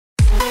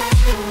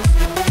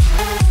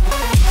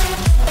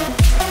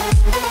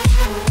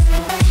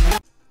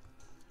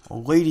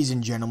Ladies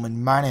and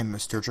gentlemen, my name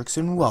is Stertrix,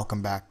 and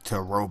welcome back to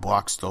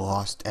Roblox the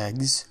Lost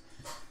Eggs.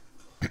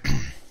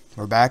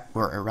 We're back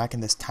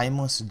in this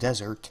timeless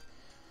desert.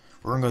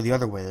 We're gonna go the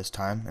other way this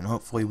time, and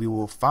hopefully we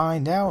will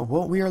find out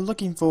what we are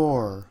looking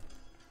for.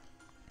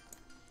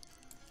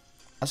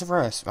 I also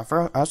forgot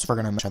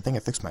to mention, I think I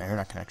fixed my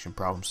internet connection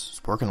problems.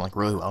 It's working like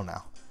really well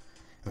now.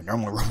 I mean,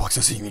 normally Roblox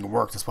doesn't even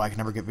work, that's why I can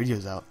never get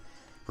videos out.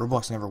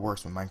 Roblox never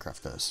works when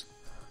Minecraft does.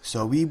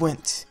 So we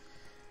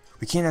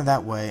came in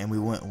that way and we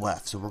went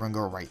left, so we're gonna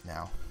go right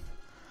now.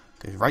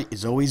 Because right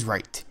is always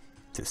right.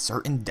 To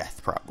certain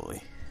death,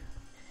 probably.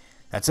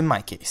 That's in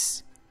my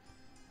case.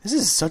 This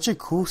is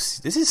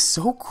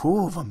so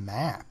cool of a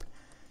map.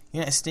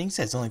 You know, it stinks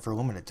that it's only for a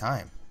limited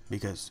time.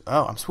 Because,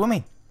 oh, I'm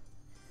swimming.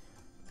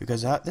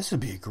 Because this would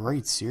be a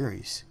great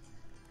series.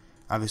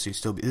 Obviously,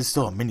 this is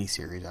still a mini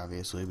series,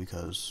 obviously,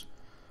 because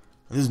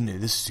this is new.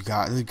 This has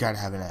got to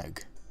have an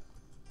egg.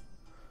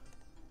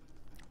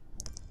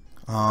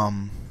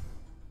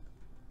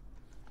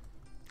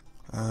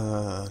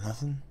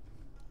 Nothing?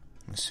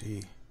 Let's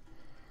see.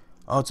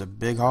 Oh, it's a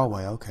big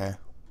hallway, okay.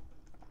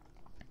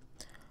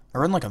 I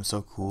run like I'm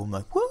so cool. I'm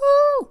like, woo!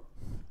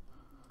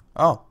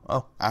 Oh,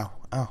 ow,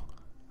 ow.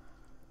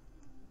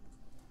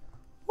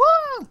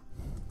 Woo!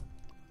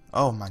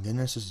 Oh my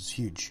goodness, this is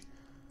huge.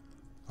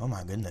 Oh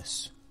my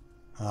goodness.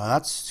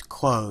 That's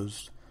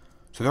closed.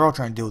 So they're all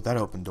trying to deal with that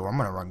open door. I'm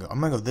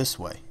gonna go this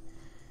way.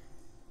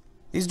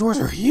 These doors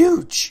are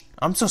huge!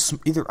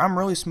 Either I'm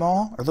really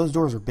small, or those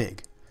doors are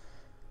big.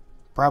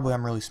 Probably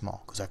I'm really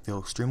small, because I feel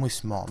extremely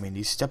small. I mean,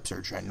 these steps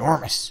are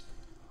ginormous.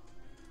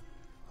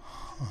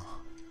 Huh.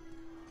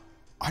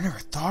 I never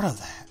thought of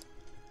that.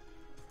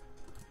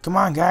 Come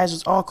on, guys,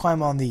 let's all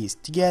climb on these,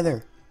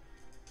 together.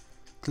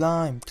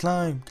 Climb,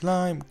 climb,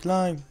 climb,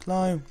 climb,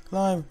 climb,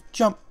 climb,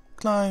 jump,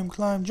 climb,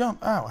 climb,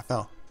 jump. Ow, I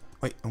fell.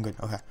 Wait, I'm good,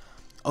 okay.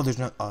 Oh,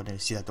 I didn't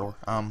see that door.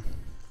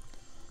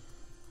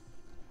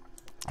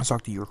 Let's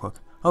talk to you real quick.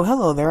 Oh,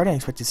 hello there, I didn't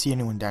expect to see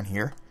anyone down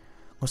here.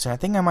 Listen, I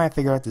think I might have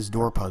figured out this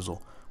door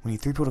puzzle. We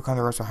need 3 people to climb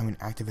the ropes behind me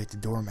and activate the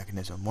door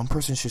mechanism. One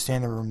person should stay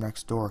in the room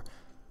next door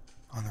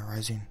on the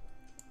rising.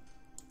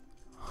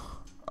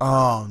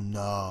 Oh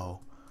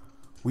no.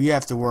 We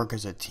have to work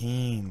as a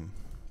team.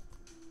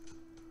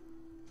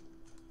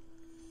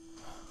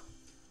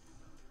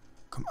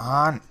 Come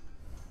on.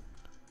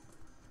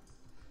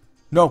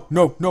 No.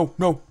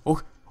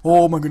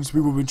 Oh my goodness,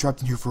 we would have been trapped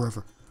in here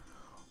forever.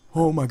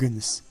 Oh my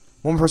goodness.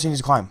 One person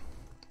needs to climb.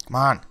 Come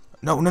on.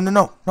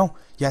 No.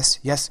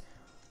 Yes.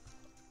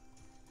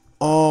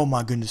 Oh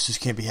my goodness, this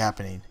can't be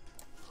happening.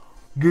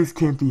 This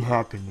can't be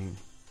happening.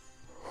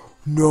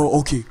 No,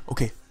 okay.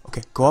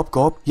 Go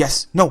up.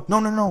 Yes. No.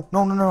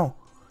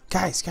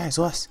 Guys,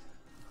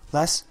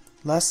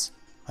 less.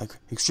 Like,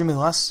 extremely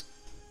less.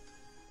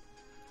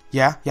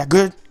 Yeah,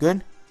 good.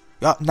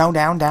 Now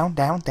down.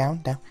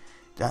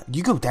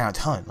 You go down a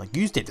ton. Like,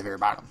 you stay at the very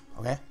bottom,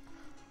 okay?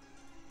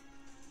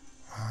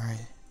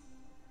 Alright.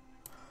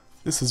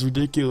 This is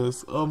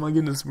ridiculous. Oh my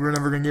goodness, we're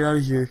never gonna get out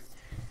of here.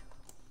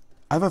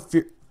 I have a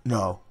fear.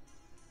 No.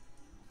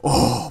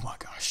 Oh my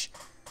gosh.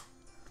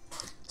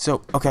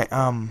 So, okay,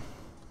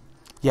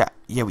 yeah,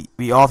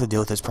 we all have to deal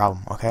with this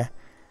problem, okay?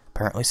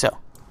 Apparently so.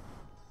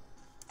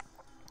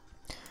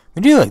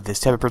 When you do like this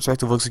type of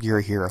perspective, looks like you're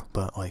a hero,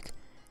 but like,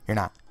 you're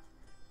not.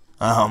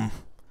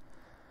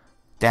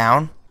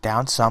 Down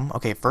some.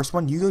 Okay, first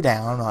one, you go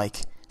down,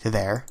 like, to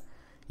there.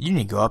 You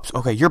need to go up.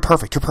 Okay, you're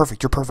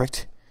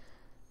perfect.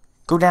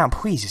 Go down,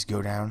 please just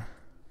go down.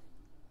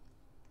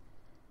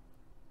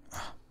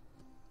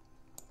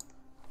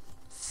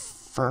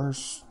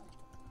 First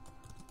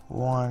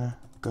one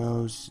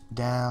goes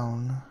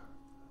down.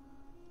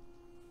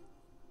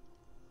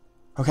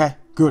 Okay,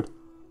 good.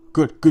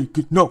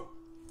 No.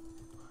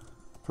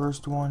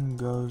 First one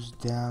goes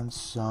down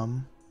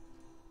some.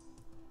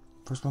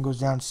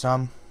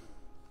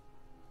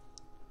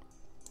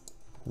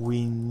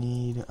 We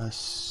need a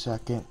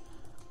second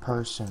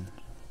person.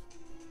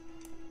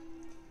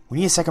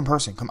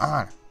 Come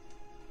on.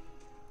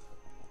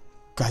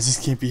 Guys, this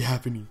can't be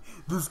happening.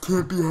 This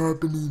can't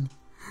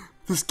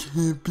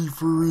be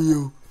for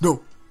real.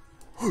 No.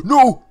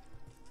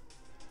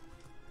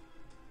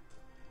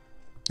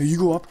 You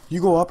go up,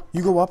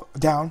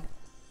 down.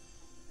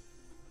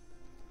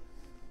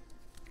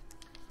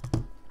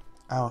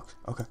 Alex,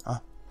 okay,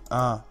 who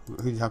are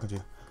you talking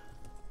to?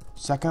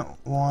 Second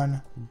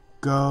one,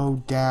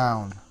 go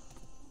down.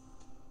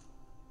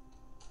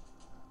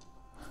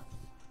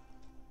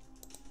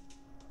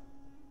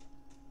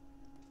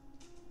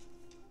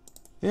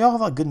 They all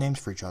have like good names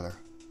for each other.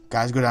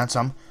 Guys, go down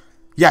some.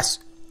 Yes.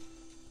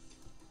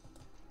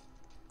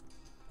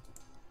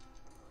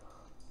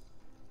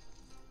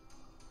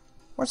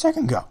 Where'd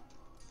second go?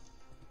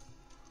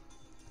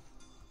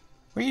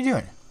 What are you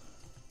doing?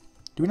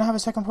 Do we not have a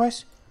second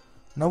place?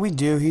 No, we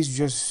do. He's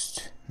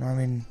just...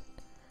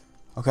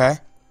 Okay.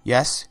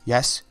 Yes.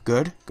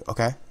 Good.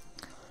 Okay.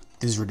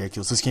 This is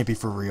ridiculous. This can't be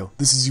for real.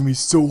 This is gonna be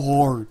so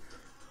hard.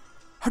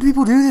 How do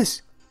people do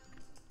this?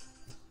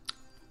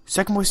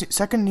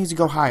 Second needs to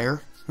go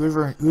higher.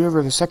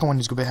 Whoever the second one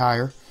needs to go a bit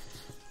higher.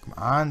 Come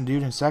on,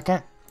 dude, in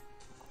second.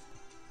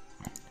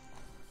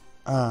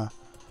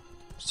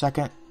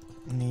 Second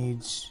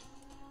needs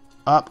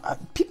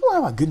up. People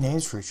have good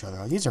names for each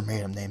other. These are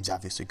made up names,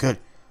 obviously. Good.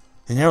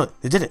 They nailed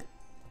it. They did it.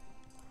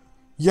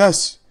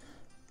 Yes.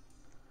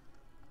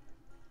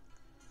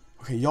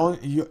 Okay,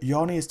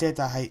 y'all need to stay at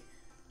that height.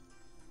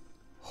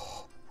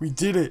 We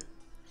did it.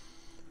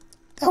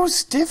 That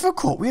was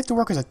difficult. We have to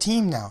work as a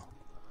team now.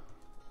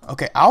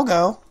 Okay, I'll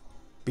go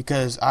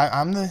because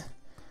I'm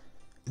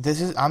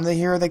the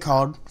hero they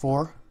called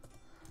for.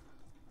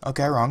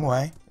 Okay, wrong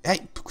way.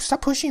 Hey,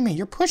 stop pushing me.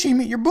 You're pushing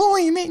me. You're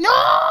bullying me.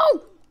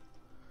 No!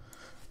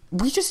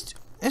 This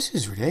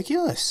is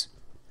ridiculous.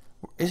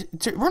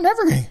 We're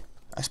never going to...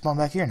 I spawned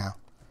back here now.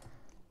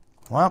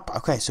 Well,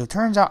 okay, so it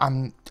turns out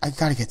I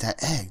gotta get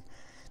that egg.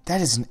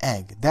 That is an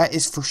egg. That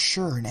is for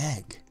sure an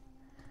egg.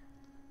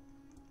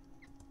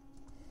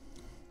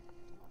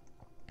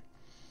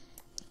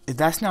 If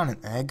that's not an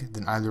egg,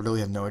 then I literally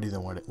have no idea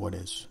what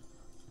is.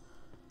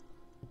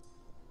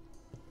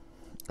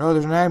 Oh,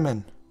 there's an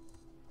admin.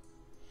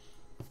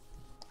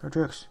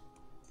 Stertrix.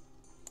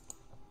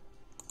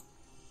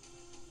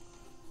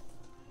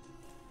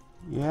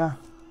 Yeah.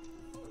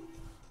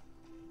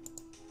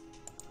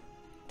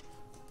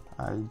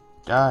 I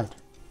died.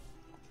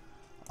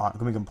 I'm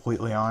gonna be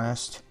completely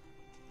honest.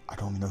 I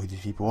don't even know who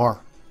these people are.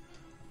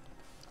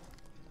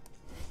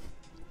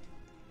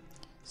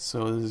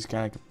 So this is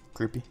kind of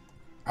creepy.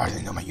 How do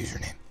they know my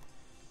username?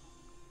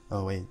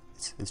 Oh wait,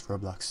 it's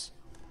Roblox.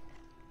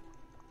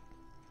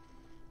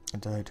 I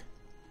died.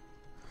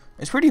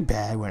 It's pretty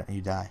bad when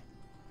you die.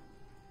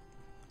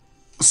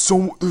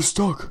 They're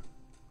stuck.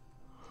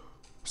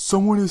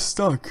 Someone is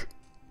stuck.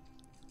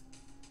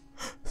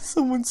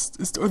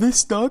 Are they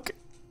stuck?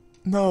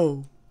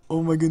 No.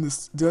 Oh my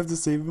goodness. Do I have to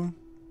save them?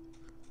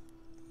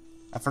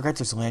 I forgot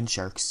there's land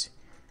sharks.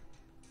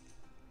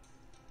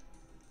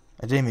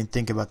 I didn't even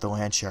think about the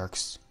land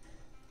sharks.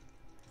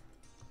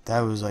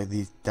 That was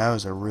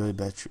a really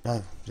bad.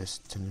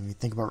 Just didn't even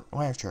think about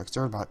land sharks.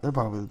 They're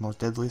probably the most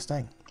deadliest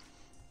thing.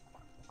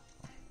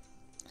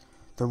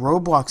 The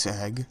Roblox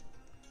egg.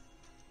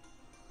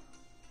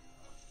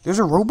 There's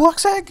a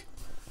Roblox egg?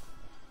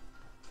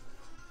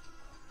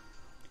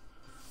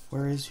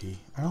 Where is he?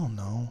 I don't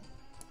know.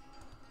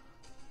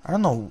 I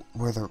don't know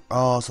where they're...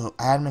 Oh, so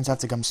admins have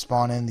to come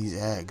spawn in these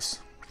eggs.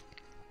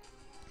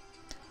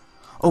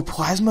 Oh,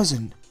 plasma's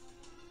in...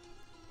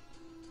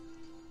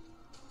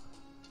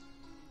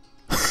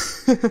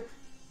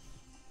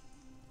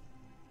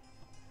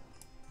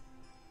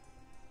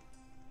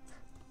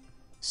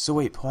 So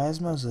wait,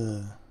 plasma's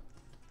a...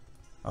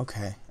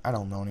 Okay, I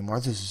don't know anymore.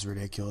 This is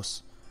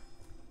ridiculous.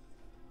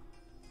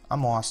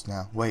 I'm lost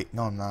now. Wait,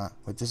 no I'm not.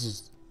 Wait, this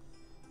is...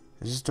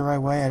 Is this the right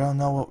way? I don't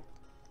know what...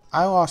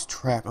 I lost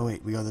track. Oh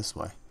wait, we go this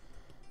way.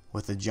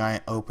 With a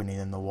giant opening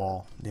in the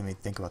wall. Didn't even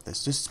think about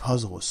this. This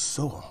puzzle was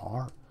so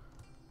hard.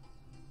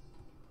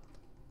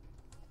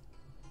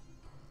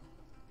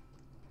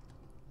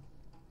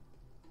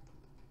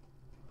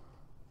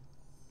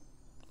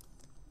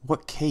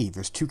 What cave?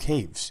 There's two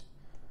caves.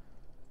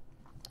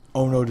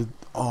 Oh no,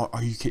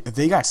 are you kidding? If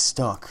they got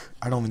stuck,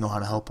 I don't even know how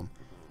to help them.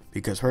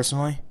 Because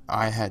personally,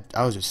 I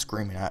was just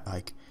screaming at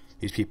like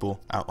these people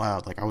out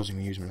loud, like I wasn't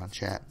even using it on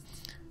chat.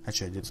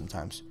 Actually, I did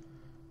sometimes.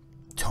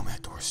 Tell me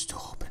that door's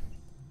still open.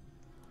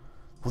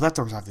 Well, that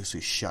door's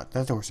obviously shut.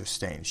 That door's just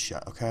staying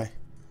shut, okay?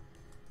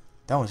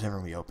 That one's never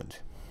gonna be opened.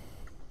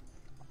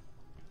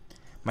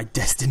 My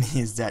destiny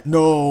is that.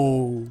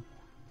 No!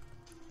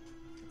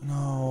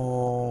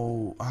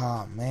 No.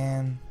 Ah,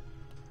 man.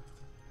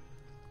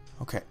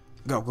 Okay.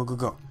 Go, go, go,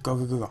 go. Go,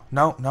 go, go, go.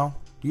 No, no.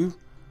 You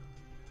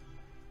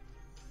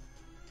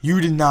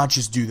did not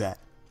just do that.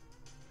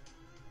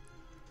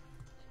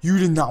 You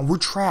did not. We're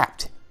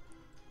trapped.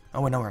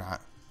 Oh, wait, no, we're not.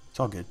 It's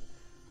all good.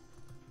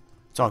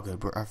 It's all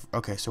good.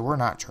 Okay, so we're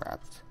not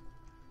trapped.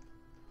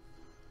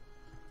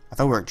 I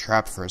thought we were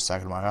trapped for a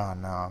second. I'm like, oh,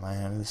 no,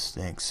 man. This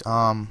stinks.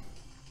 Okay,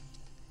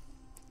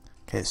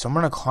 so I'm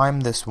going to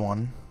climb this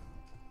one.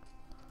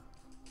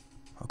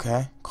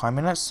 Okay.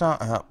 Climbing it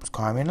up.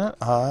 Climbing it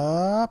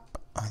up.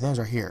 I think it's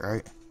right here,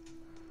 right?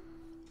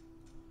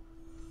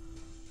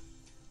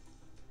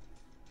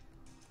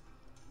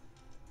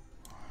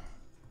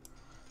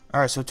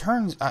 Alright, so it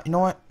turns... you know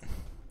what?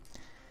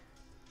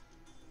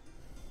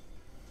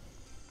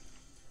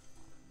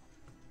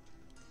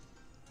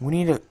 We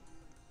need to...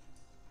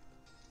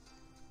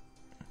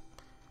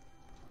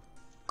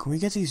 Can we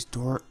get these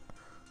door...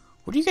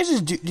 What do you guys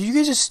just do? Did you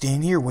guys just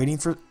stand here waiting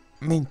for...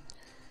 I mean...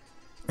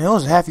 it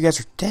was half you guys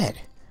are dead.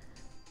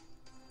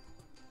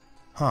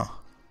 Huh.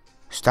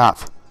 Stop.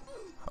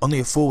 Only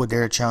a fool would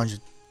dare to challenge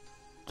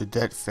the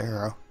dead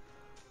pharaoh.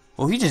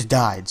 Well, he just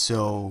died,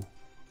 so...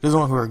 doesn't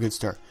look like a good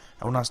start.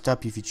 I will not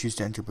stop you if you choose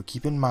to enter, but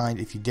keep in mind,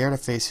 if you dare to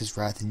face his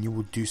wrath, then you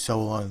will do so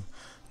alone.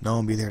 No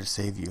one will be there to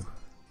save you.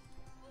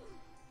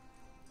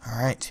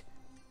 Alright.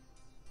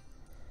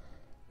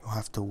 You'll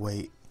have to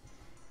wait.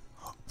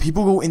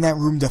 People go in that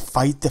room to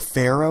fight the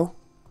pharaoh?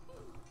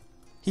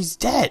 He's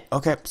dead.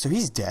 Okay, so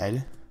he's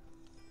dead.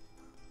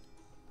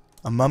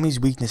 A mummy's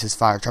weakness is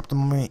fire. Trap the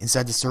mummy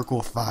inside the circle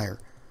of fire.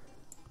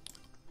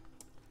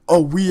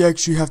 Oh, we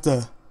actually have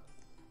to...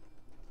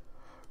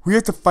 We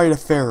have to fight a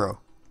pharaoh.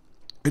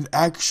 An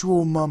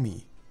actual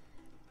mummy.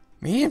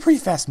 I mean, he's a pretty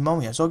fast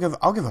mummy, so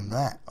I'll give him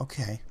that.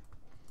 Okay.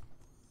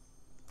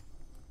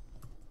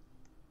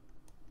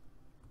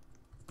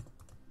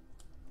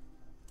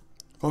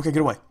 Okay,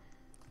 get away.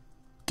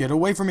 Get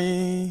away from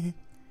me.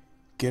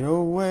 Get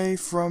away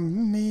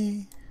from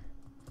me.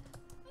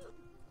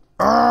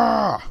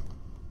 Ah!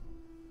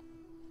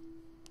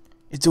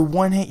 It's a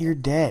one hit, you're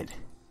dead.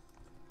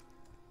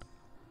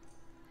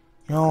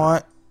 You know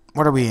what?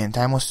 What are we in?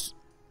 Timeless?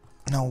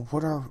 No,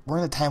 we're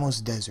in the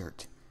Timeless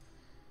Desert.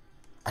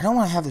 I don't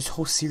want to have this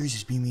whole series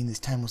just be me in this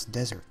Timeless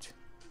Desert.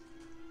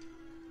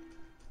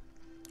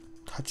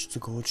 Touch the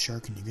gold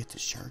shark and you get the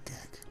shark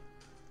egg.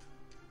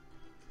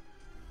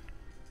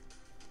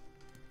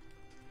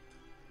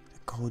 The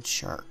gold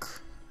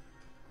shark.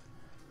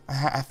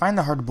 I find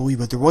that hard to believe,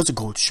 but there was a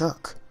gold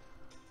shark.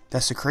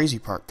 That's the crazy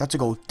part.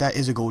 That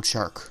is a gold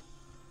shark.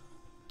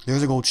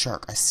 There's a gold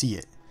shark. I see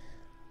it.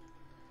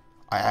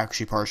 I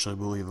actually partially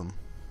believe him.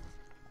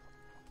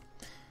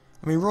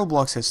 I mean,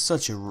 Roblox has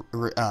such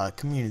a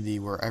community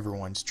where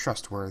everyone's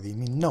trustworthy. I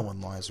mean, no one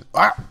lies.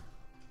 Ah!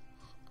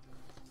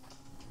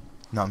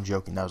 No, I'm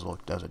joking. That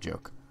was a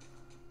joke.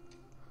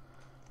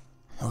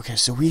 Okay,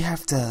 so we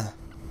have to...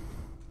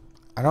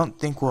 I don't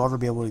think we'll ever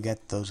be able to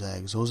get those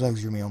eggs. Those eggs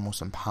are going to be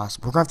almost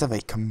impossible. We're going to have to,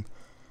 like,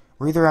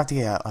 we're either have to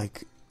get,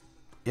 like...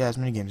 Yeah, as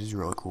many games is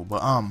really cool,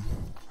 but, I'm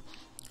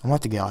going to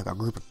have to get, like, a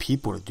group of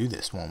people to do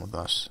this one with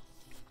us.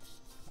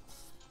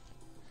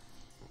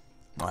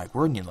 Like,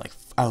 we're gonna need, like,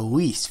 at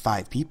least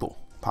 5 people,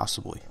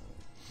 possibly.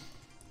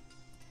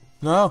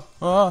 No!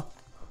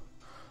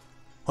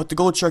 Let the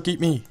gold shark eat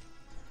me!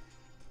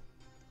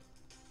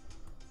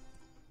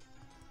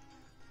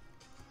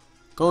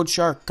 Gold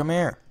shark, come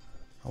here!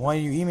 I want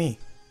you to eat me!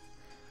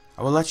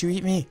 I will let you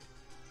eat me!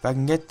 If I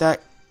can get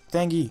that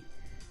thingy!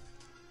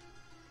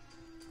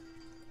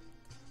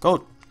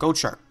 Gold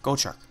shark, gold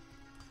shark.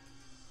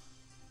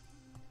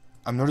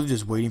 I'm literally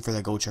just waiting for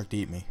that gold shark to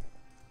eat me.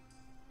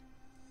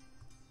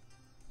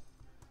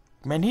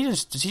 Man,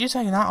 does he just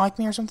like not like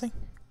me or something?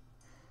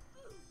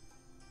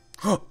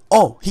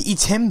 Oh, he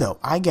eats him though.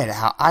 I get it.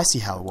 I see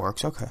how it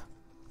works. Okay.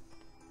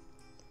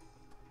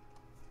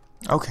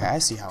 Okay, I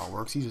see how it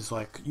works. He's just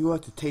like, you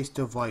like the taste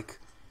of like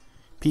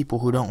people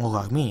who don't look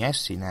like me. I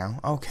see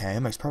now. Okay,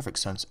 that makes perfect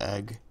sense.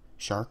 Egg,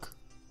 shark.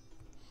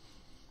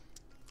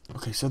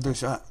 Okay, so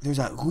there's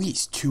at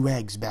least 2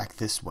 eggs back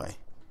this way.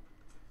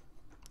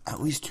 At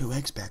least 2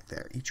 eggs back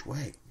there each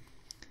way.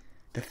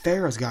 The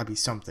pharaoh's got to be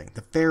something.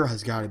 The pharaoh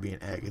has got to be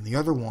an egg. And the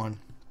other one,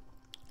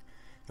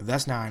 if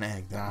that's not an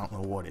egg, then I don't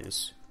know what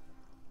is.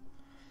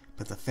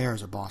 But the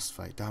pharaoh's a boss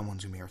fight. That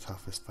one's going to be our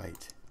toughest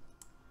fight.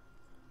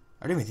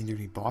 I didn't even think there'd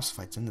be boss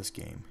fights in this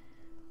game.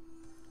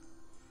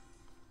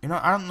 You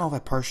know, I don't know if I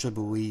partially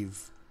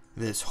believe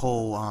this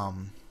whole,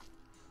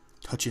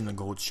 touching the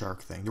gold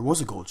shark thing. There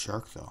was a gold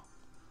shark, though.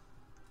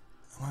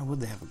 Why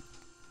would they have a...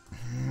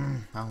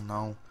 I don't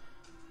know.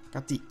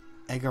 Got the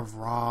Egg of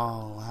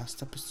Raw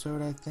last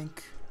episode, I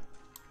think.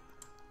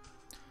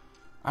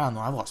 I don't know,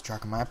 I've lost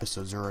track of my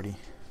episodes already.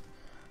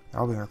 They're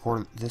all being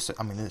recorded this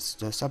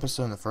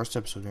episode and the first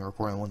episode being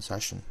recorded in one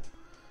session.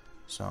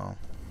 So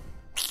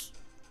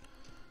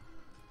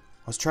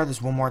let's try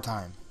this one more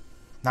time.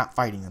 Not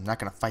fighting them, not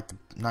gonna fight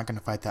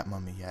that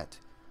mummy yet.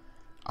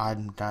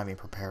 I'm not even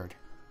prepared.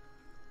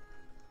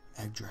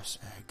 Egg dress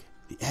egg.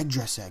 The egg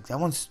dress egg. That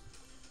one's...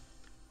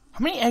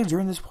 How many eggs are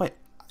in this plate?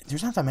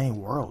 There's not that many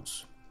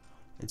worlds.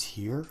 It's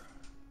here.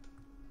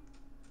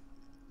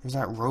 There's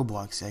that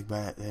Roblox egg,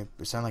 but it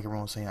sounds like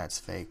everyone's saying that's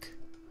fake.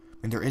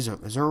 I mean, is there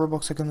a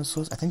Roblox egg on this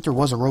list? I think there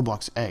was a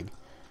Roblox egg.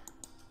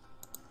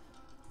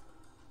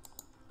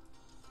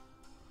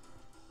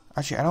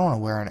 Actually, I don't want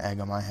to wear an egg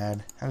on my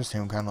head. I just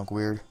think it kind of look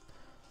weird.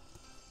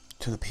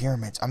 To the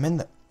pyramids. I'm in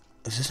the...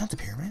 Is this not the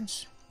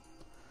pyramids?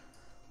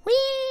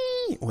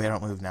 Whee! Wait, I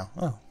don't move now.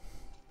 Oh.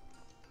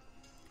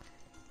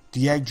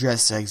 The egg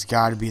dress egg's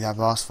gotta be that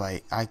boss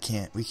fight.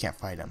 We can't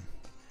fight him.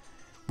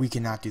 We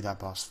cannot do that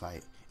boss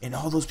fight. And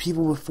all those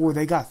people before,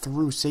 they got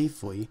through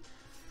safely.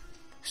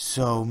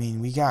 So, I mean,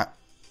 we got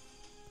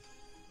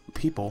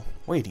people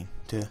waiting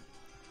to...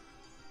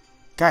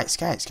 Guys.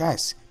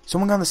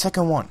 Someone got on the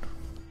second one.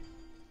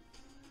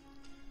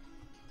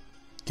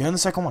 Get on the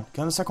second one.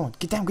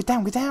 Get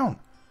down.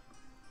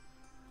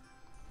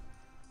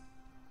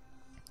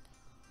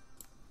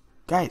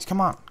 Guys,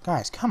 come on.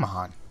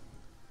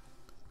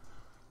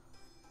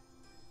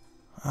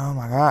 Oh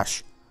my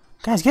gosh.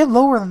 Guys, get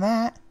lower than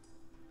that.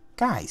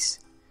 Guys.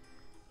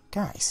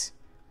 I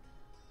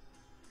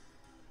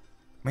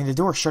mean, the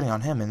door's shutting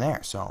on him in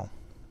there, so...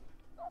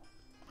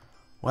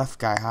 Left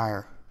guy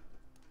higher.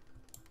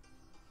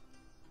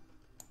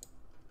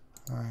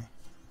 Alright.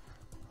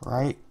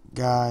 Right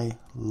guy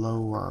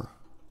lower.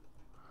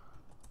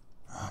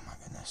 Oh my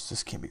goodness,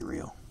 this can't be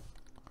real.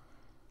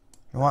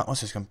 You know what?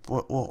 Let's just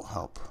we'll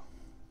help.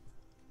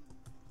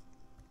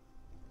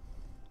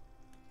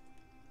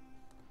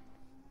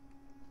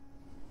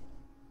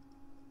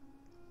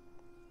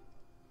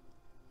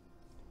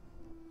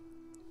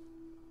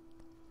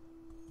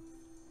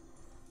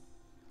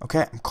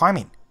 Okay, I'm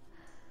climbing.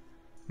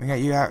 We got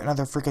you out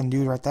another freaking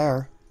dude right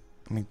there.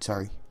 I mean,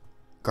 sorry,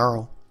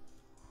 girl.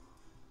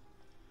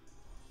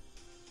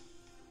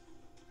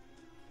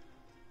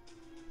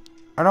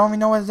 I don't even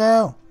know what to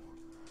do.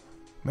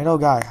 Middle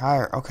guy,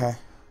 higher. Okay.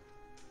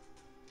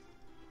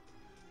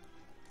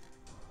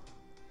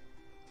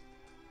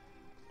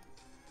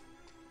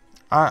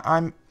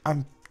 I'm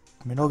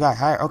middle guy,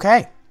 higher.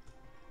 Okay.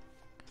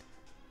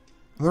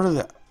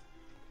 Literally.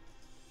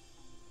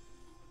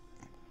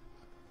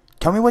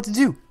 Tell me what to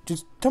do.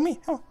 Just tell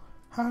me how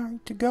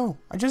to go.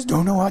 I just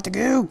don't know how to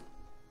go.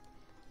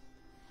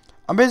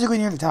 I'm basically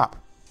near the top.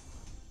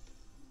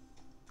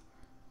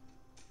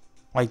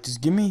 Like, just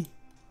give me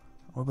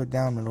a little bit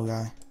down, middle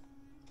guy.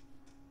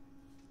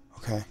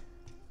 Okay.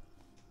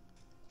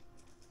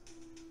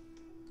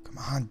 Come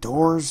on,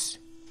 doors.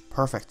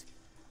 Perfect.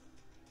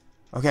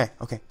 Okay.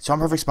 So I'm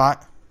perfect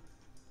spot.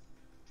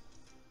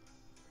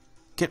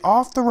 Get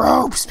off the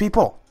ropes,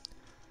 people.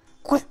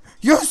 Quit.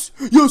 Yes.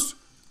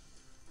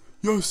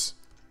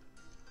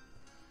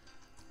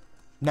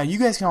 Now you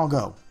guys can all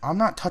go. I'm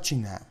not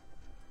touching that.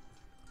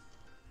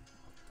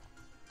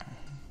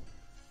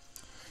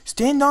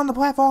 Stand on the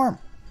platform.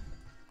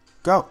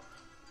 Go.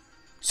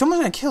 Someone's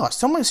gonna kill us.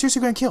 Someone is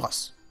seriously gonna kill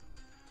us.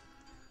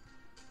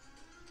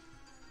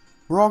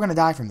 We're all gonna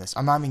die from this.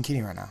 I'm not even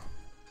kidding right now.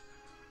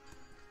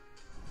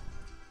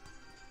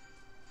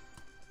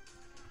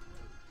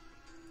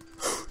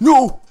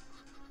 No!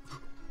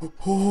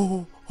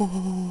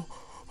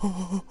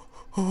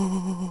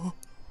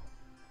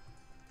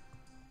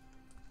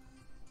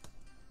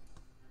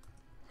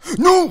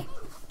 No!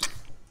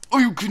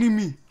 Are you kidding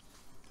me?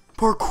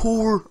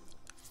 Parkour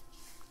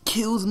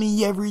kills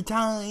me every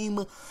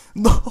time.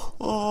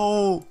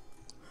 No!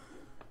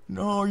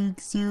 No, are you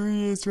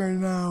serious right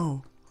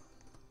now?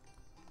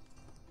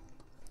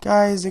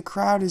 Guys, the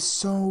crowd is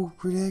so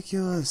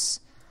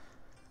ridiculous.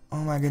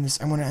 Oh my goodness,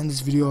 I'm going to end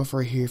this video off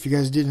right here. If you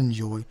guys did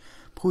enjoy,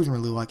 please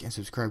remember to like and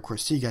subscribe. Of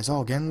course, see you guys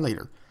all again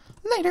later.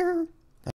 Later!